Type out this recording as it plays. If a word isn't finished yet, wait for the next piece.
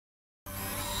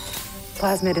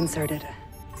Plasmid inserted.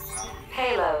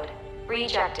 Payload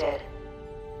rejected.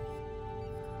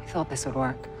 I thought this would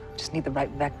work. Just need the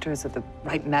right vectors of the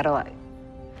right metal. I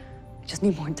just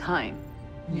need more time.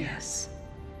 Yes.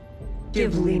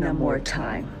 Give Lena more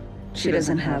time. She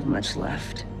doesn't have much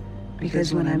left.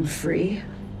 Because when I'm free,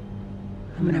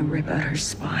 I'm gonna rip out her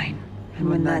spine.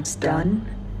 And when that's done,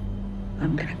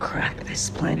 I'm gonna crack this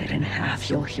planet in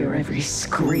half. You'll hear every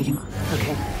scream.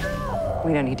 Okay.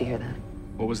 We don't need to hear that.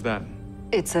 What was that?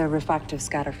 It's a refractive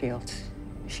scatter field.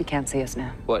 She can't see us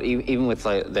now. What, even with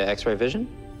like the X-ray vision?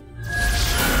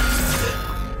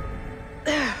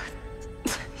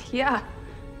 Yeah.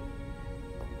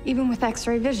 Even with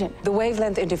X-ray vision. The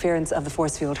wavelength interference of the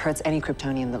force field hurts any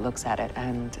Kryptonian that looks at it,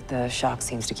 and the shock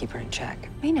seems to keep her in check.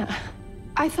 Lena,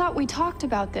 I thought we talked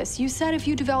about this. You said if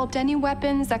you developed any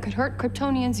weapons that could hurt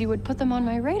Kryptonians, you would put them on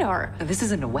my radar. This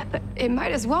isn't a weapon. It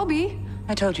might as well be.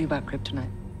 I told you about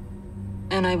kryptonite.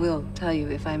 And I will tell you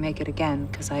if I make it again,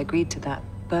 because I agreed to that.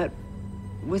 But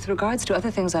with regards to other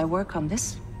things I work on,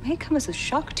 this may come as a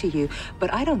shock to you,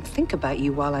 but I don't think about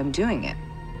you while I'm doing it.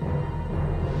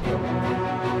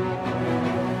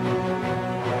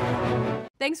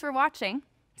 Thanks for watching.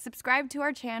 Subscribe to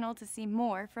our channel to see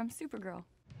more from Supergirl.